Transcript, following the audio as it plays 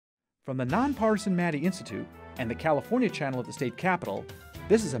From the nonpartisan Maddy Institute and the California channel at the state capitol,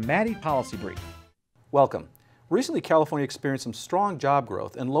 this is a Maddy Policy Brief. Welcome. Recently, California experienced some strong job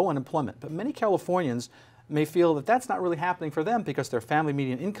growth and low unemployment, but many Californians may feel that that's not really happening for them because their family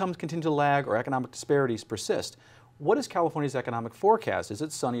median incomes continue to lag or economic disparities persist. What is California's economic forecast? Is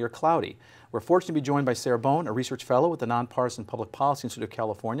it sunny or cloudy? We're fortunate to be joined by Sarah Bone, a research fellow with the Nonpartisan Public Policy Institute of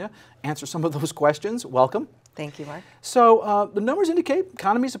California. Answer some of those questions. Welcome. Thank you, Mark. So the numbers indicate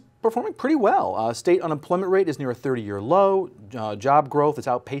economies are performing pretty well. State unemployment rate is near a 30-year low. Job growth has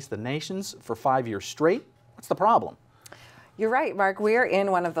outpaced the nation's for 5 years straight. What's the problem? You're right, Mark. We are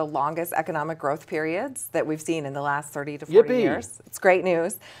in one of the longest economic growth periods that we've seen in the last 30 to 40 years. It's great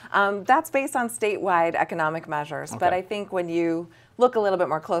news. That's based on statewide economic measures. Okay. But I think when you look a little bit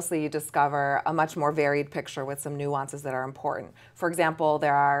more closely, you discover a much more varied picture with some nuances that are important. For example,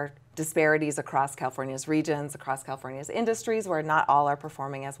 there are disparities across California's regions, across California's industries, where not all are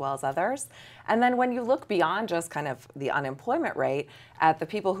performing as well as others. And then when you look beyond just kind of the unemployment rate at the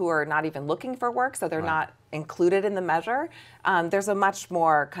people who are not even looking for work, so they're not included in the measure, there's a much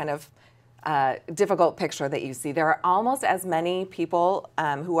more kind of difficult picture that you see. There are almost as many people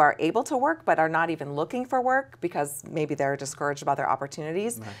who are able to work but are not even looking for work because maybe they're discouraged about their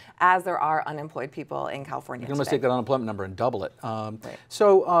opportunities as there are unemployed people in California. You can almost take that unemployment number and double it.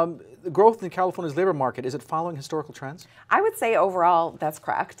 So the growth in California's labor market, is it following historical trends? I would say overall that's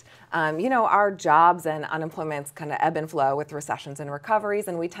correct. You know, our jobs and unemployment kind of ebb and flow with recessions and recoveries,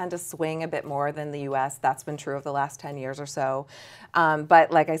 and we tend to swing a bit more than the U.S. That's been true of the last 10 years or so. But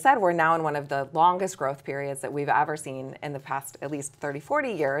like I said, we're now in one of the longest growth periods that we've ever seen in the past at least 30,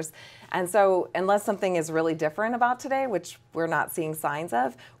 40 years. And so unless something is really different about today, which we're not seeing signs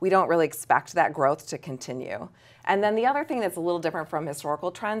of, we don't really expect that growth to continue. And then the other thing that's a little different from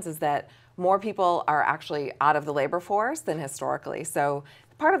historical trends is that more people are actually out of the labor force than historically. So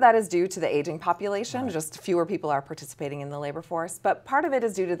part of that is due to the aging population, just fewer people are participating in the labor force, but part of it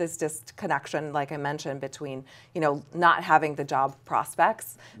is due to this disconnection, like I mentioned, between, you know, not having the job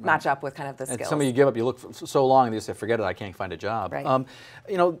prospects match up with kind of the skills. And some of you give up, you look for so long and you say, forget it, I can't find a job.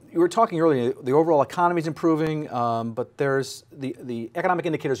 You know, you were talking earlier, the overall economy is improving, but there's the economic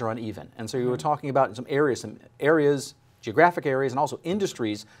indicators are uneven. And so you were talking about some areas, geographic areas, and also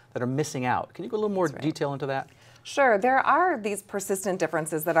industries that are missing out. Can you go a little more detail into that? Sure. There are these persistent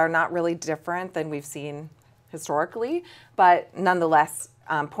differences that are not really different than we've seen historically, but nonetheless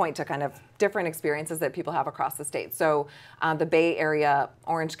point to kind of different experiences that people have across the state. So the Bay Area,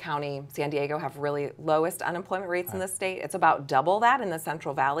 Orange County, San Diego have really lowest unemployment rates in the state. It's about double that in the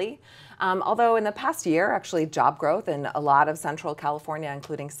Central Valley. Although in the past year, actually job growth in a lot of Central California,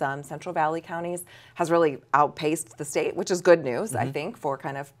 including some Central Valley counties, has really outpaced the state, which is good news, I think, for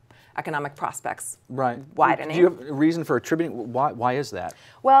kind of economic prospects widening. Do you have a reason for attributing, why is that?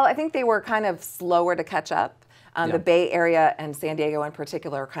 Well, I think they were kind of slower to catch up. The Bay Area and San Diego in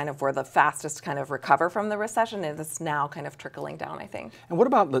particular kind of were the fastest to kind of recover from the recession, and it's now kind of trickling down, I think. And what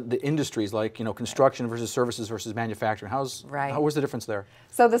about the industries like, you know, construction versus services versus manufacturing? How was the difference there?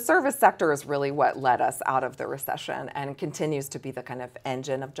 So the service sector is really what led us out of the recession and continues to be the kind of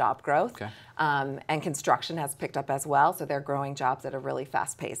engine of job growth. And construction has picked up as well, so they're growing jobs at a really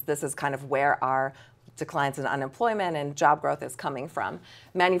fast pace. This is kind of where our declines in unemployment and job growth is coming from.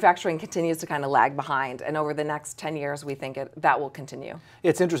 Manufacturing continues to kind of lag behind, and over the next 10 years, we think that will continue.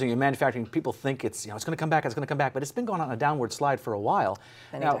 It's interesting. In manufacturing, people think it's going to come back, but it's been going on a downward slide for a while.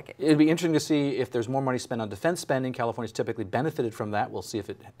 Now, it'd be interesting to see if there's more money spent on defense spending. California's typically benefited from that. We'll see if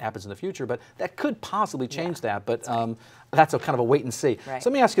it happens in the future, but that could possibly change that. But that's a kind of a wait and see. So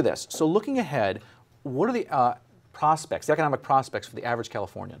let me ask you this. So looking ahead, what are the prospects, the economic prospects for the average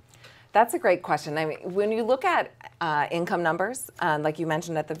Californian? That's a great question. I mean, when you look at income numbers, like you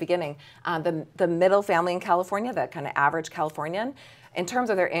mentioned at the beginning, the middle family in California, that kind of average Californian, in terms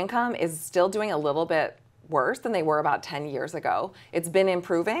of their income, is still doing a little bit worse than they were about 10 years ago. It's been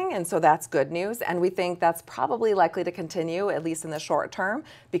improving, and so that's good news. And we think that's probably likely to continue, at least in the short term,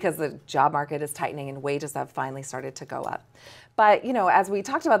 because the job market is tightening and wages have finally started to go up. But, you know, as we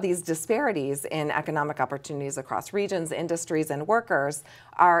talked about these disparities in economic opportunities across regions, industries, and workers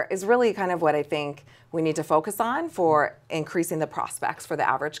is really kind of what I think we need to focus on for increasing the prospects for the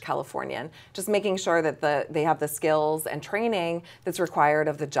average Californian. Just making sure that they have the skills and training that's required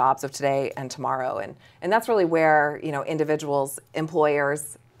of the jobs of today and tomorrow. And that's really where, you know, individuals,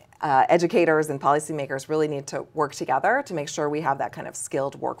 employers, educators and policymakers really need to work together to make sure we have that kind of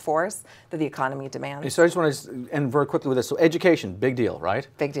skilled workforce that the economy demands. So I just want to end very quickly with this. So education, big deal, right?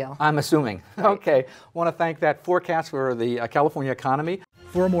 Big deal. I'm assuming. Okay. I want to thank that forecast for the California economy.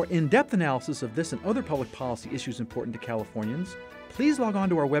 For a more in-depth analysis of this and other public policy issues important to Californians, please log on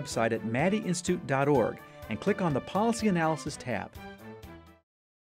to our website at maddyinstitute.org and click on the Policy Analysis tab.